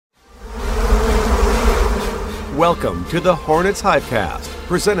Welcome to the Hornets Hivecast,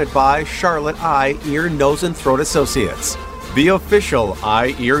 presented by Charlotte Eye, Ear, Nose, and Throat Associates, the official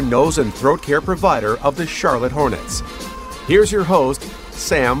eye, ear, nose, and throat care provider of the Charlotte Hornets. Here's your host,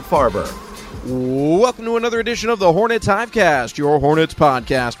 Sam Farber. Welcome to another edition of the Hornets Hivecast, your Hornets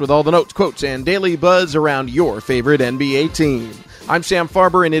podcast with all the notes, quotes, and daily buzz around your favorite NBA team. I'm Sam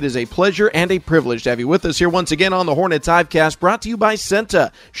Farber, and it is a pleasure and a privilege to have you with us here once again on the Hornets Hivecast, brought to you by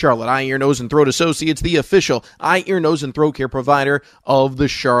Senta, Charlotte Eye, Ear, Nose, and Throat Associates, the official eye, ear, nose, and throat care provider of the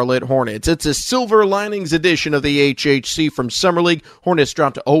Charlotte Hornets. It's a silver linings edition of the HHC from Summer League. Hornets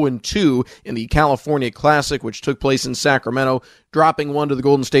dropped to 0-2 in the California Classic, which took place in Sacramento, dropping one to the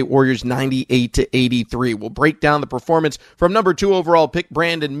Golden State Warriors 98-83. We'll break down the performance from number 2 overall pick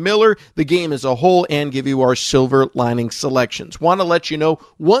Brandon Miller, the game as a whole, and give you our silver lining selections. Want to let you know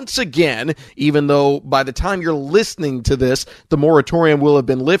once again, even though by the time you're listening to this, the moratorium will have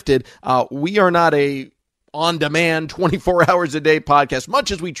been lifted, we are not a on-demand 24 hours a day podcast,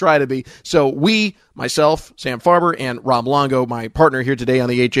 much as we try to be. So we, myself, Sam Farber, and Rob Longo, my partner here today on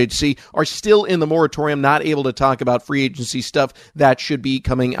the HHC, are still in the moratorium, not able to talk about free agency stuff. That should be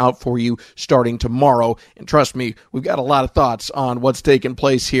coming out for you starting tomorrow. And trust me, we've got a lot of thoughts on what's taken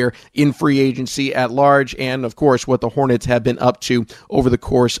place here in free agency at large, and of course what the Hornets have been up to over the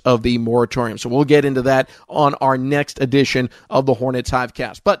course of the moratorium. So we'll get into that on our next edition of the Hornets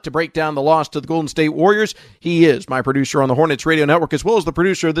Hivecast. But to break down the loss to the Golden State Warriors, he is my producer on the Hornets Radio Network, as well as the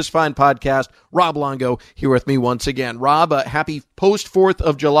producer of this fine podcast, Rob Longo, here with me once again. Rob, happy post-4th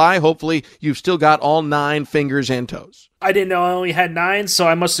of July. Hopefully you've still got all 9 fingers and toes. I didn't know I only had 9, so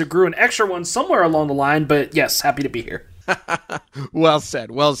I must have grew an extra one somewhere along the line, but yes, happy to be here. Well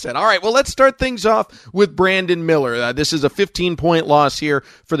said, well said. All right, well, let's start things off with Brandon Miller. This is a 15-point loss here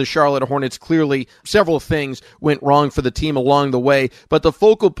for the Charlotte Hornets. Clearly, several things went wrong for the team along the way, but the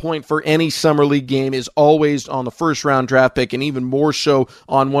focal point for any Summer League game is always on the first-round draft pick, and even more so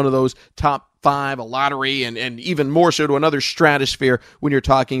on one of those top 5, a lottery, and even more so to another stratosphere when you're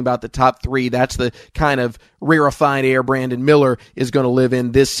talking about the top 3. That's the kind of rarefied air Brandon Miller is going to live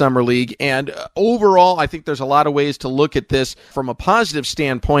in this summer league. And overall, I think there's a lot of ways to look at this from a positive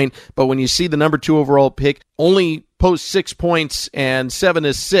standpoint, but when you see the number 2 overall pick only post 6 points and 7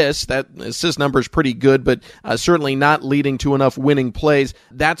 assists, that assist number is pretty good, but certainly not leading to enough winning plays,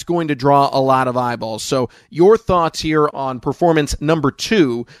 that's going to draw a lot of eyeballs. So your thoughts here on performance number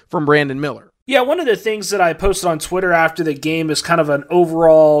 2 from Brandon Miller? Yeah, one of the things that I posted on Twitter after the game is kind of an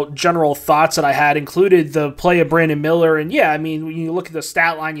overall general thoughts that I had, included the play of Brandon Miller. And yeah, I mean, when you look at the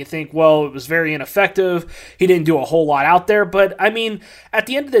stat line, you think, well, it was very ineffective. He didn't do a whole lot out there. But I mean, at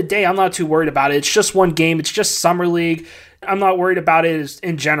the end of the day, I'm not too worried about it. It's just one game. It's just Summer League. I'm not worried about it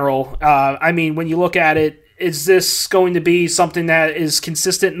in general. I mean, when you look at it, is this going to be something that is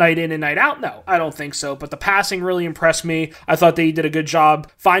consistent night in and night out? No, I don't think so. But the passing really impressed me. I thought that he did a good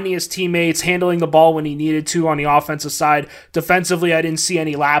job finding his teammates, handling the ball when he needed to on the offensive side. Defensively, I didn't see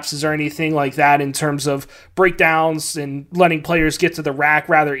any lapses or anything like that in terms of breakdowns and letting players get to the rack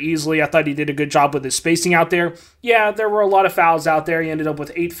rather easily. I thought he did a good job with his spacing out there. Yeah, there were a lot of fouls out there. He ended up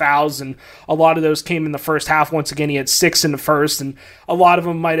with 8 fouls, and a lot of those came in the first half. Once again, he had 6 in the first, and a lot of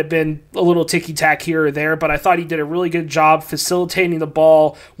them might have been a little ticky-tack here or there, but I thought he did a really good job facilitating the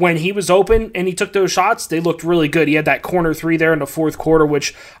ball when he was open and he took those shots. They looked really good. He had that corner 3 there in the fourth quarter,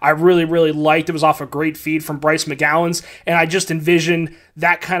 which I really, really liked. It was off a great feed from Bryce McGowan's, and I just envisioned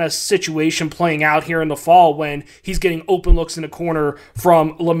that kind of situation playing out here in the fall when he's getting open looks in the corner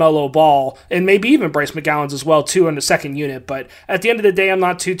from LaMelo Ball, and maybe even Bryce McGowan's as well, too, in the second unit. But at the end of the day, I'm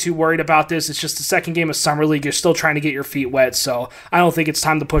not too worried about this. It's just the second game of Summer League. You're still trying to get your feet wet, so I don't think it's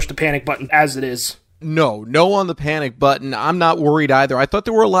time to push the panic button as it is. No on the panic button. I'm not worried either. I thought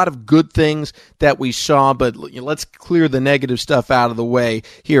there were a lot of good things that we saw, but let's clear the negative stuff out of the way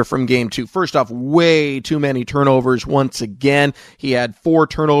here from game 2. First off, way too many turnovers once again. He had 4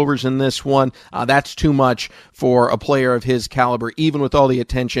 turnovers in this one. That's too much for a player of his caliber, even with all the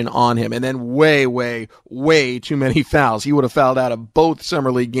attention on him. And then way too many fouls. He would have fouled out of both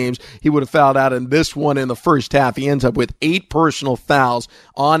Summer League games. He would have fouled out in this one in the first half. He ends up with 8 personal fouls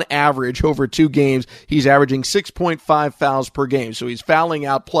on average over 2 games. He's averaging 6.5 fouls per game, so he's fouling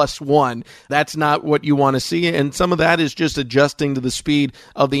out +1. That's not what you want to see, and some of that is just adjusting to the speed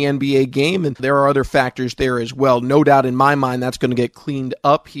of the NBA game, and there are other factors there as well. No doubt in my mind that's going to get cleaned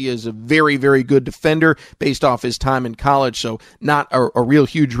up. He is a very, very good defender based off his time in college, so not a real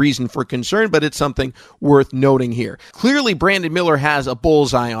huge reason for concern, but it's something worth noting here. Clearly, Brandon Miller has a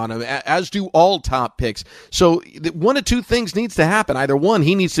bullseye on him, as do all top picks, so one of 2 things needs to happen. Either one,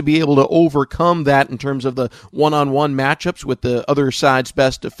 he needs to be able to overcome that that in terms of the one-on-one matchups with the other side's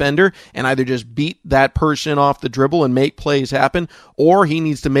best defender and either just beat that person off the dribble and make plays happen, or he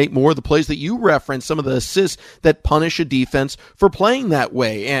needs to make more of the plays that you referenced, some of the assists that punish a defense for playing that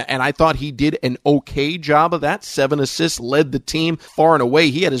way. And I thought he did an okay job of that. 7 assists, led the team far and away.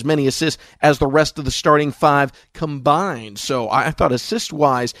 He had as many assists as the rest of the starting 5 combined. So I thought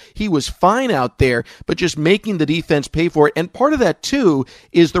assist-wise, he was fine out there, but just making the defense pay for it. And part of that, too,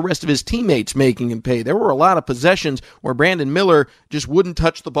 is the rest of his teammates making him pay. There were a lot of possessions where Brandon Miller just wouldn't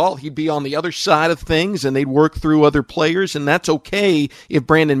touch the ball. He'd be on the other side of things, and they'd work through other players, and that's okay if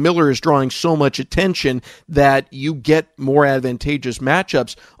Brandon Miller is drawing so much attention that you get more advantageous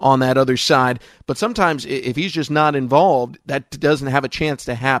matchups on that other side. But sometimes if he's just not involved, that doesn't have a chance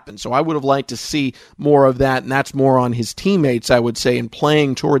to happen. So I would have liked to see more of that, and that's more on his teammates, I would say, and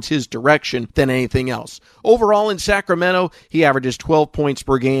playing towards his direction than anything else. Overall in Sacramento, he averages 12 points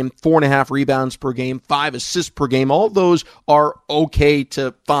per game, 4.5 rebounds per game, 5 assists per game. All of those are okay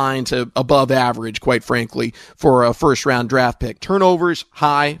to fine to above average, quite frankly, for a first-round draft pick. Turnovers,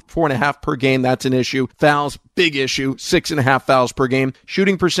 high, 4.5 per game. That's an issue. Fouls, big issue, 6.5 fouls per game.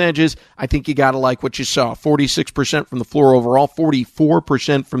 Shooting percentages, I think you got to like what you saw. 46% from the floor overall,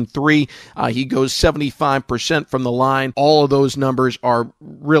 44% from 3. He goes 75% from the line. All of those numbers are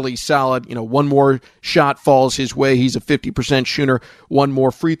really solid. One more shot falls his way. He's a 50% shooter. One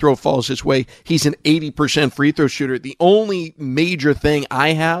more free throw falls his way. He's an 80% free throw shooter. The only major thing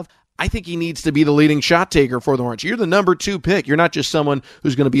I think he needs to be the leading shot taker for the Hornets. You're the number 2 pick. You're not just someone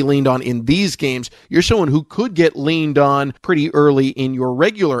who's going to be leaned on in these games. You're someone who could get leaned on pretty early in your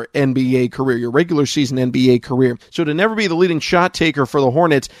regular NBA career, your regular season NBA career. So to never be the leading shot taker for the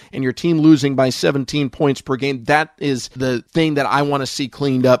Hornets and your team losing by 17 points per game, that is the thing that I want to see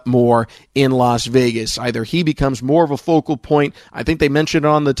cleaned up more in Las Vegas. Either he becomes more of a focal point. I think they mentioned it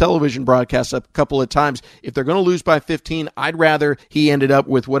on the television broadcast a couple of times. If they're going to lose by 15, I'd rather he ended up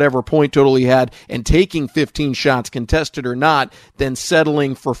with whatever point total he had and taking 15 shots, contested or not, than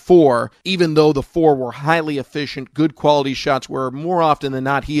settling for 4, even though the 4 were highly efficient, good quality shots where more often than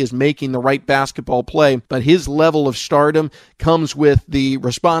not he is making the right basketball play. But his level of stardom comes with the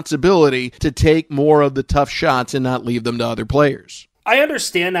responsibility to take more of the tough shots and not leave them to other players. I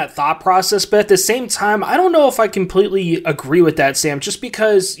understand that thought process, but at the same time, I don't know if I completely agree with that, Sam, just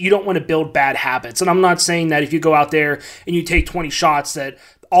because you don't want to build bad habits. And I'm not saying that if you go out there and you take 20 shots that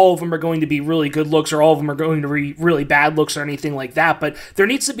all of them are going to be really good looks or all of them are going to be really bad looks or anything like that, but there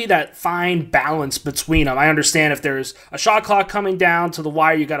needs to be that fine balance between them. I understand if there's a shot clock coming down to the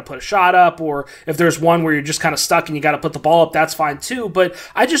wire, you got to put a shot up, or if there's one where you're just kind of stuck and you got to put the ball up, that's fine too, but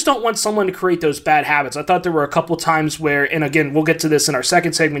I just don't want someone to create those bad habits. I thought there were a couple times where, and again, we'll get to this in our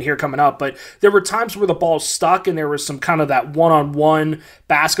second segment here coming up, but there were times where the ball's stuck and there was some kind of that one-on-one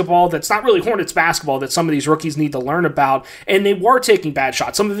basketball that's not really Hornets basketball that some of these rookies need to learn about, and they were taking bad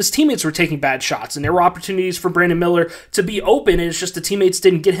shots. Some of his teammates were taking bad shots, and there were opportunities for Brandon Miller to be open, and it's just the teammates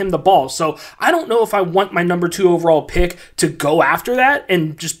didn't get him the ball. So I don't know if I want my number 2 overall pick to go after that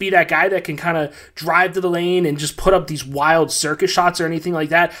and just be that guy that can kind of drive to the lane and just put up these wild circus shots or anything like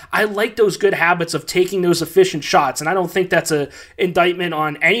that. I like those good habits of taking those efficient shots, and I don't think that's an indictment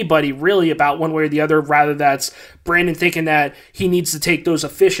on anybody really about one way or the other. Rather, that's Brandon thinking that he needs to take those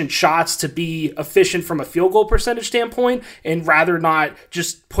efficient shots to be efficient from a field goal percentage standpoint, and rather not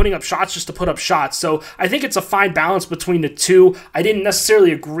just putting up shots just to put up shots. So I think it's a fine balance between the two. I didn't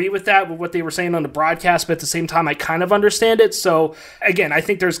necessarily agree with that, with what they were saying on the broadcast, but at the same time, I kind of understand it. So again, I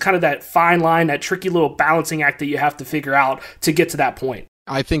think there's kind of that fine line, that tricky little balancing act that you have to figure out to get to that point.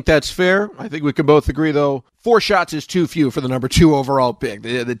 I think that's fair. I think we can both agree, though, 4 shots is too few for the number 2 overall pick.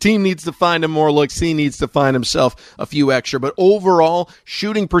 The team needs to find him more looks. He needs to find himself a few extra. But overall,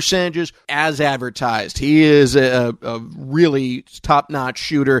 shooting percentages as advertised. He is a really top-notch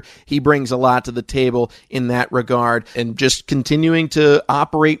shooter. He brings a lot to the table in that regard. And just continuing to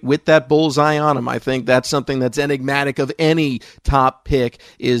operate with that bullseye on him, I think that's something that's enigmatic of any top pick,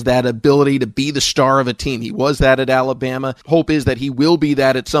 is that ability to be the star of a team. He was that at Alabama. Hope is that he will be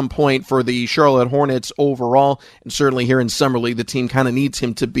that at some point for the Charlotte Hornets overall. And certainly here in Summer League, the team kind of needs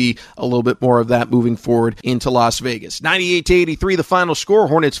him to be a little bit more of that moving forward into Las Vegas. 98-83, the final score.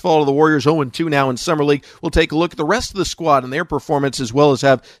 Hornets fall to the Warriors 0-2 now in Summer League. We'll take a look at the rest of the squad and their performance, as well as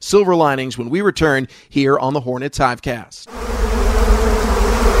have silver linings when we return here on the Hornets Hivecast.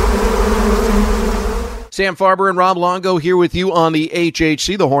 Sam Farber and Rob Longo here with you on the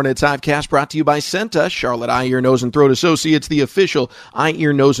HHC, the Hornets Hivecast, brought to you by Senta, Charlotte Eye, Ear, Nose, and Throat Associates, the official eye,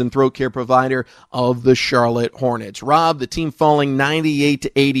 ear, nose, and throat care provider of the Charlotte Hornets. Rob, the team falling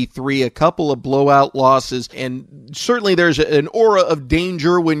 98-83, a couple of blowout losses, and certainly there's an aura of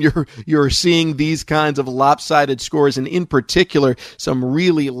danger when you're seeing these kinds of lopsided scores, and in particular, some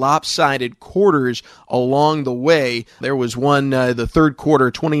really lopsided quarters along the way. There was one, the third quarter,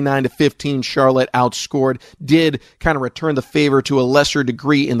 29-15, Charlotte outscored, did kind of return the favor to a lesser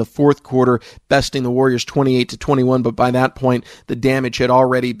degree in the fourth quarter, besting the Warriors 28-21, but by that point, the damage had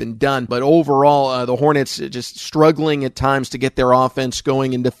already been done. But overall, the Hornets just struggling at times to get their offense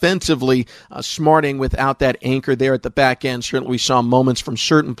going, and defensively smarting without that anchor there at the back end. Certainly we saw moments from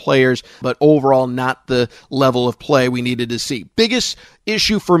certain players, but overall not the level of play we needed to see. Biggest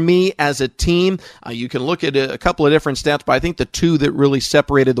issue for me as a team, you can look at a couple of different stats, but I think the two that really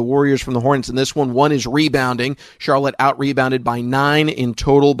separated the Warriors from the Hornets in this one is rebounding. Charlotte out-rebounded by 9 in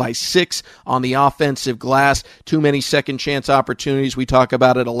total, by 6 on the offensive glass. Too many second chance opportunities. We talk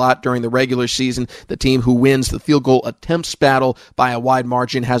about it a lot during the regular season. The team who wins the field goal attempts battle by a wide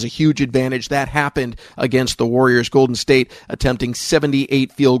margin has a huge advantage. That happened against the Warriors. Golden State attempting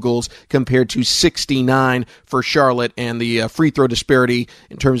 78 field goals compared to 69 for Charlotte, and the free throw disparity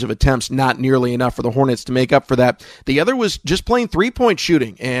in terms of attempts not nearly enough for the Hornets to make up for that. The other was just plain three-point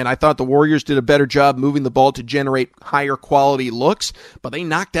shooting, and I thought the Warriors did a better job moving the ball to generate higher quality looks, but they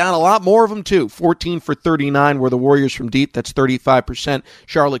knocked down a lot more of them too. 14 for 39 were the Warriors from deep, that's 35%.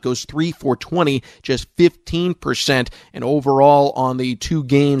 Charlotte goes 3 for 20, just 15%, and overall on the two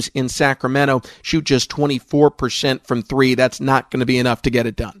games in Sacramento, shoot just 24% from three. That's not going to be enough to get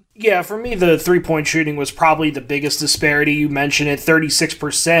it done. Yeah, for me, the three-point shooting was probably the biggest disparity. You mentioned it,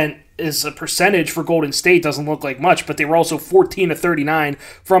 36% is a percentage for Golden State. Doesn't look like much, but they were also 14 of 39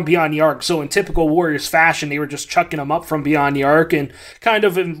 from beyond the arc. So in typical Warriors fashion, they were just chucking them up from beyond the arc, and kind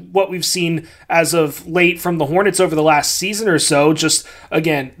of in what we've seen as of late from the Hornets over the last season or so, just,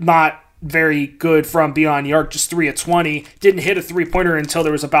 again, not very good from beyond the arc, just 3 of 20. Didn't hit a three-pointer until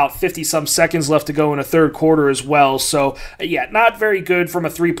there was about 50-some seconds left to go in a third quarter as well. So, yeah, not very good from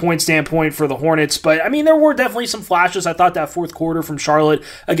a three-point standpoint for the Hornets. But, I mean, there were definitely some flashes. I thought that fourth quarter from Charlotte,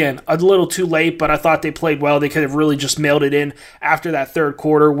 again, a little too late, but I thought they played well. They could have really just mailed it in after that third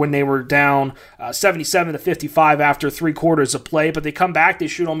quarter when they were down 77-55 after 3 quarters of play. But they come back. They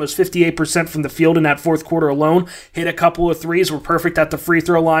shoot almost 58% from the field in that fourth quarter alone. Hit a couple of threes. Were perfect at the free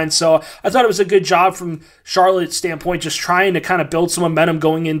throw line. So, I thought it was a good job from Charlotte's standpoint, just trying to kind of build some momentum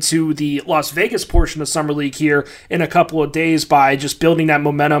going into the Las Vegas portion of Summer League here in a couple of days by just building that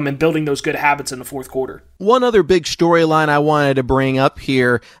momentum and building those good habits in the fourth quarter. One other big storyline I wanted to bring up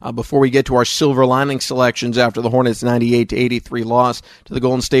here before we get to our silver lining selections after the Hornets' 98-83 loss to the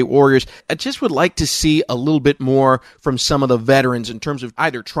Golden State Warriors, I just would like to see a little bit more from some of the veterans in terms of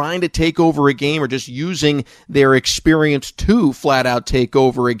either trying to take over a game or just using their experience to flat out take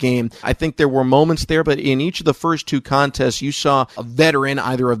over a game. I think there were moments there, but in each of the first two contests, you saw a veteran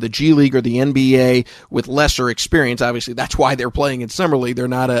either of the G League or the NBA with lesser experience. Obviously, that's why they're playing in Summer League. They're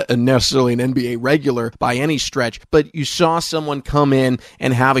not necessarily an NBA regular by any stretch, but you saw someone come in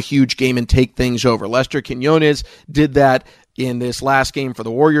and have a huge game and take things over. Lester Quinones did that in this last game for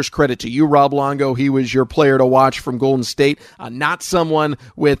the Warriors. Credit to you, Rob Longo. He was your player to watch from Golden State. Not someone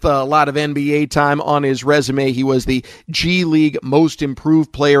with a lot of NBA time on his resume. He was the G League Most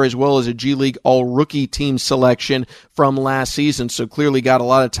Improved Player as well as a G League All-Rookie Team selection from last season, so clearly got a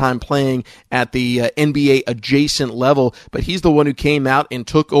lot of time playing at the NBA adjacent level, but he's the one who came out and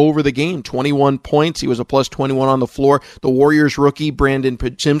took over the game. 21 points. He was a plus 21 on the floor. The Warriors rookie, Brandon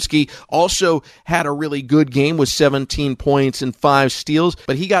Podziemski, also had a really good game with 17 points and 5 steals,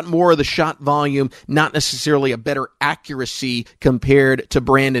 but he got more of the shot volume, not necessarily a better accuracy compared to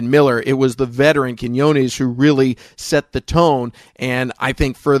Brandon Miller. It was the veteran Quinones who really set the tone, and I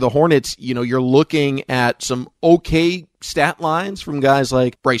think for the Hornets, you're looking at some okay stat lines from guys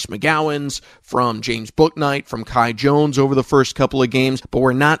like Bryce McGowan's, from James Bouknight, from Kai Jones over the first couple of games, but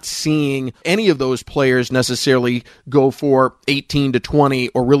we're not seeing any of those players necessarily go for 18 to 20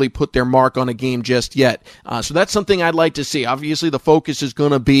 or really put their mark on a game just yet. So that's something I'd like to see. Obviously, the focus is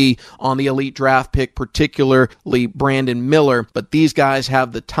going to be on the elite draft pick, particularly Brandon Miller, but these guys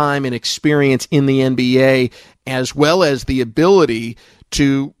have the time and experience in the NBA as well as the ability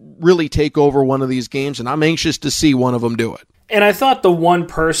to really take over one of these games, and I'm anxious to see one of them do it. And I thought the one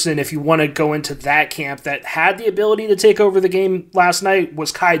person, if you want to go into that camp, that had the ability to take over the game last night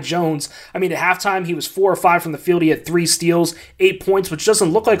was Kai Jones. I mean, at halftime, he was 4 or 5 from the field. He had 3 steals, 8 points, which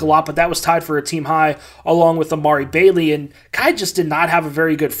doesn't look like a lot, but that was tied for a team high along with Amari Bailey. And Kai just did not have a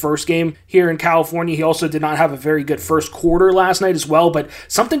very good first game here in California. He also did not have a very good first quarter last night as well, but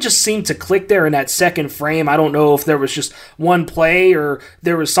something just seemed to click there in that second frame. I don't know if there was just one play or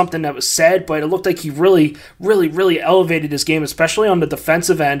there was something that was said, but it looked like he really elevated his game, especially on the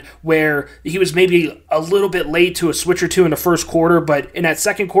defensive end, where he was maybe a little bit late to a switch or two in the first quarter, but in that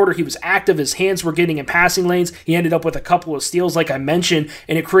second quarter, he was active. His hands were getting in passing lanes. He ended up with a couple of steals, like I mentioned,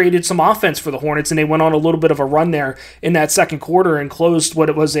 and it created some offense for the Hornets, and they went on a little bit of a run there in that second quarter and closed what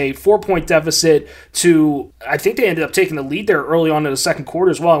it was a 4-point deficit to, I think they ended up taking the lead there early on in the second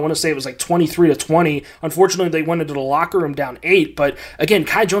quarter as well. I want to say it was like 23-20. Unfortunately, they went into the locker room down 8, but again,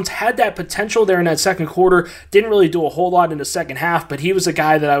 Kai Jones had that potential there in that second quarter, didn't really do a whole lot in the second half, but he was a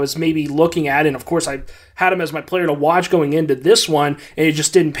guy that I was maybe looking at, and of course I had him as my player to watch going into this one, and it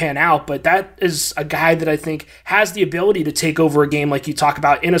just didn't pan out. But that is a guy that I think has the ability to take over a game like you talk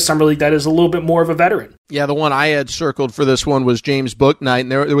about in a summer league that is a little bit more of a veteran. Yeah, the one I had circled for this one was James Bouknight,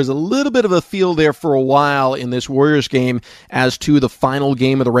 and there was a little bit of a feel there for a while in this Warriors game as to the final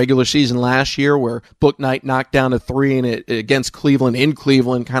game of the regular season last year, where Bouknight knocked down a 3 and it against Cleveland in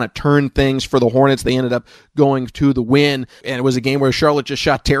Cleveland kind of turned things for the Hornets. They ended up going to the win, and it was a game where Charlotte just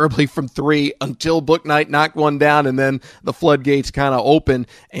shot terribly from 3 until Bouknight knocked one down, and then the floodgates kind of opened.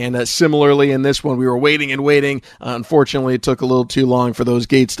 And similarly in this one, we were waiting and waiting. Unfortunately, it took a little too long for those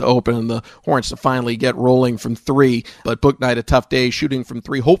gates to open and the Hornets to finally get rolling from 3. But Bouknight, a tough day shooting from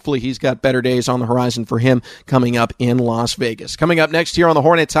 3. Hopefully he's got better days on the horizon for him coming up in Las Vegas. Coming up next here on the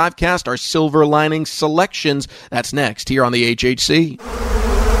Hornets Hivecast, our Silver Lining selections. That's next here on the HHC.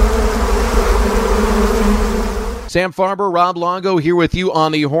 Sam Farber, Rob Longo here with you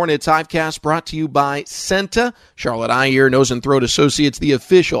on the Hornets Hivecast, brought to you by Senta, Charlotte Eye, Ear, Nose, and Throat Associates, the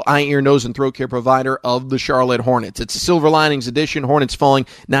official eye, ear, nose, and throat care provider of the Charlotte Hornets. It's a Silver Linings edition, Hornets falling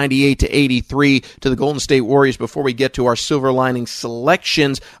 98-83 to the Golden State Warriors. Before we get to our Silver Linings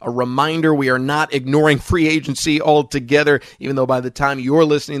selections, a reminder, we are not ignoring free agency altogether, even though by the time you're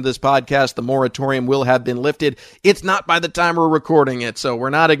listening to this podcast, the moratorium will have been lifted. It's not by the time we're recording it, so we're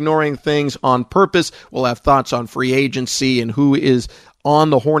not ignoring things on purpose. We'll have thoughts on free agency and who is on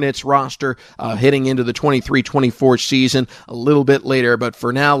the Hornets roster heading into the 23-24 season a little bit later. But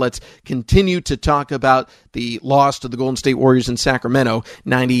for now, let's continue to talk about the loss to the Golden State Warriors in Sacramento,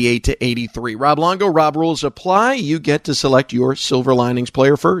 98-83. Rob Longo, Rob rules apply. You get to select your Silver Linings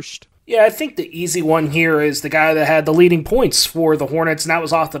player first. Yeah, I think the easy one here is the guy that had the leading points for the Hornets, and that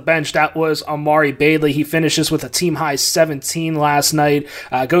was off the bench. That was Amari Bailey. He finishes with a team-high 17 last night,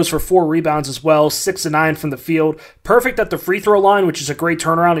 goes for 4 rebounds as well, 6 of 9 from the field. Perfect at the free throw line, which is a great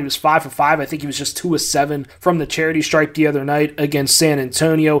turnaround. He was 5 of 5. I think he was just 2 of 7 from the charity stripe the other night against San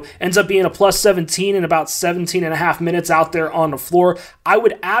Antonio. Ends up being a plus 17 in about 17 and a half minutes out there on the floor. I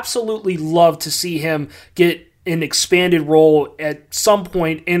would absolutely love to see him get an expanded role at some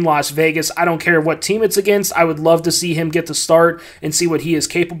point in Las Vegas. I don't care what team it's against. I would love to see him get the start and see what he is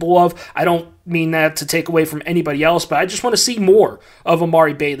capable of. I don't mean that to take away from anybody else, but I just want to see more of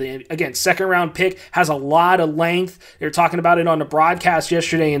Amari Bailey. Again, second round pick, has a lot of length. They were talking about it on the broadcast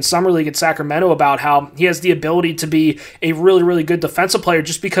yesterday in Summer League in Sacramento about how he has the ability to be a really, really good defensive player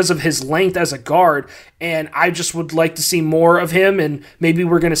just because of his length as a guard, and I just would like to see more of him, and maybe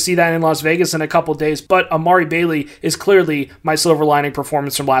we're going to see that in Las Vegas in a couple days, but Amari Bailey is clearly my silver lining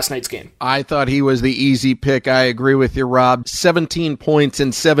performance from last night's game. I thought he was the easy pick. I agree with you, Rob. 17 points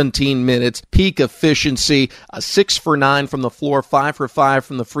in 17 minutes. Peak efficiency, 6 for 9 from the floor, 5 for 5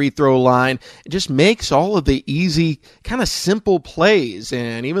 from the free throw line. It just makes all of the easy, kind of simple plays.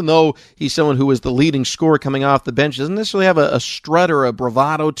 And even though he's someone who is the leading scorer coming off the bench, doesn't necessarily have a strut or a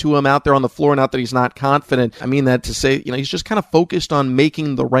bravado to him out there on the floor. Not that he's not confident. I mean that to say, he's just kind of focused on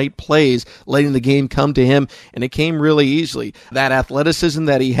making the right plays, letting the game come to him, and it came really easily. That athleticism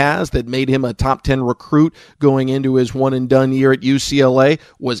that he has that made him a top 10 recruit going into his one-and-done year at UCLA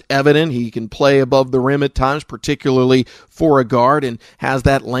was evident. He can play above the rim at times, particularly for a guard, and has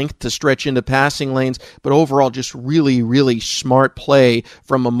that length to stretch into passing lanes. But overall, just really, really smart play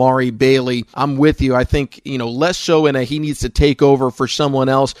from Amari Bailey. I'm with you. I think, less so in a he needs to take over for someone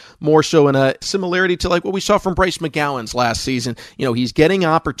else, more so in a similarity to like what we saw from Bryce McGowan's last season. He's getting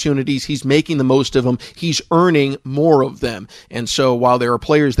opportunities. He's making the most of them. He's earning more of them. And so while there are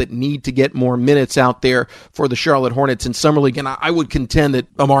players that need to get more minutes out there for the Charlotte Hornets in Summer League, and I would contend that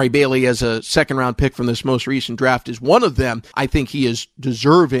Amari Bailey as the second-round pick from this most recent draft is one of them, I think he is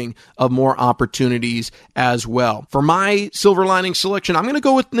deserving of more opportunities as well. For my silver lining selection, I'm going to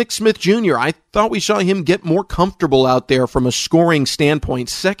go with Nick Smith Jr. I thought we saw him get more comfortable out there from a scoring standpoint.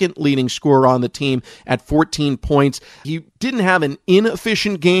 Second leading scorer on the team at 14 points. He didn't have an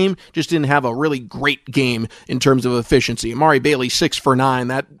inefficient game, just didn't have a really great game in terms of efficiency. Amari Bailey, 6 for 9.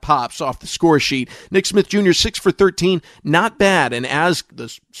 That pops off the score sheet. Nick Smith Jr., 6 for 13. Not bad. And as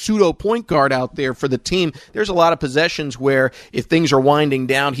the pseudo point guard out there for the team, there's a lot of possessions where if things are winding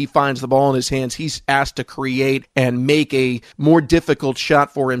down, he finds the ball in his hands. He's asked to create and make a more difficult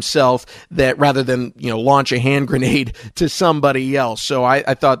shot for himself that rather than, launch a hand grenade to somebody else. So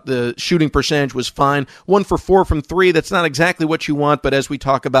I thought the shooting percentage was fine. 1 for 4 from 3. That's not exactly what you want, but as we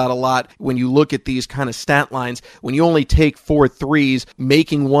talk about a lot, when you look at these kind of stat lines, when you only take 4 threes,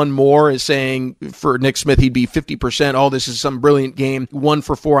 making one more is saying for Nick Smith, he'd be 50%. Oh, this is some brilliant game. 1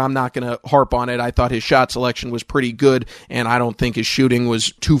 for 4, I'm not going to harp on it. I thought his shot selection was pretty good, and I don't think his shooting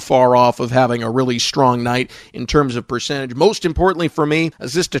was too far off of having a really strong night in terms of percentage. Most importantly for me,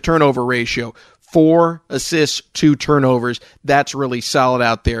 assist to turnover ratio. 4 assists, 2 turnovers. That's really solid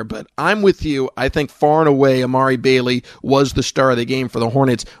out there. But I'm with you. I think far and away, Amari Bailey was the star of the game for the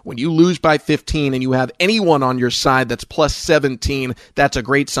Hornets. When you lose by 15 and you have anyone on your side that's plus 17, that's a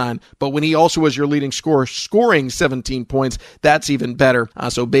great sign. But when he also was your leading scorer, scoring 17 points, that's even better.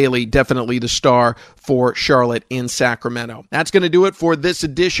 So Bailey, definitely the star for Charlotte in Sacramento. That's going to do it for this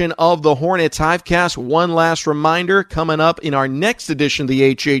edition of the Hornets Hivecast. One last reminder, coming up in our next edition of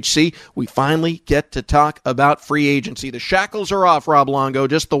the HHC, we finally get to talk about free agency. The shackles are off, Rob Longo,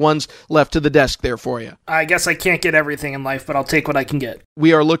 just the ones left to the desk there for you. I guess I can't get everything in life, but I'll take what I can get.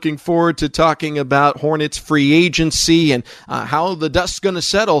 We are looking forward to talking about Hornets free agency and how the dust's going to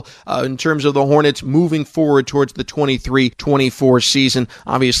settle in terms of the Hornets moving forward towards the 23-24 season.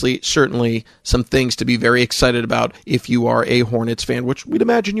 Obviously, certainly some things to be very excited about if you are a Hornets fan, which we'd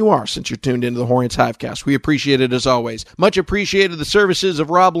imagine you are since you're tuned into the Hornets Hivecast. We appreciate it as always. Much appreciated the services of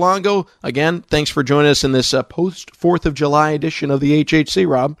Rob Longo. Again, thanks for joining us in this post-4th of July edition of the HHC,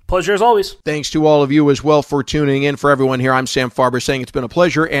 Rob. Pleasure as always. Thanks to all of you as well for tuning in. For everyone here, I'm Sam Farber saying it's been a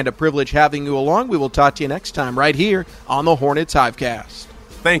pleasure and a privilege having you along. We will talk to you next time right here on the Hornets Hivecast.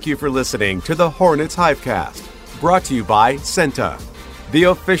 Thank you for listening to the Hornets Hivecast, brought to you by Senta, the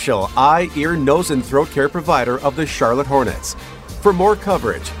official eye, ear, nose, and throat care provider of the Charlotte Hornets. For more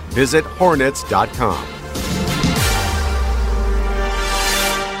coverage, visit hornets.com.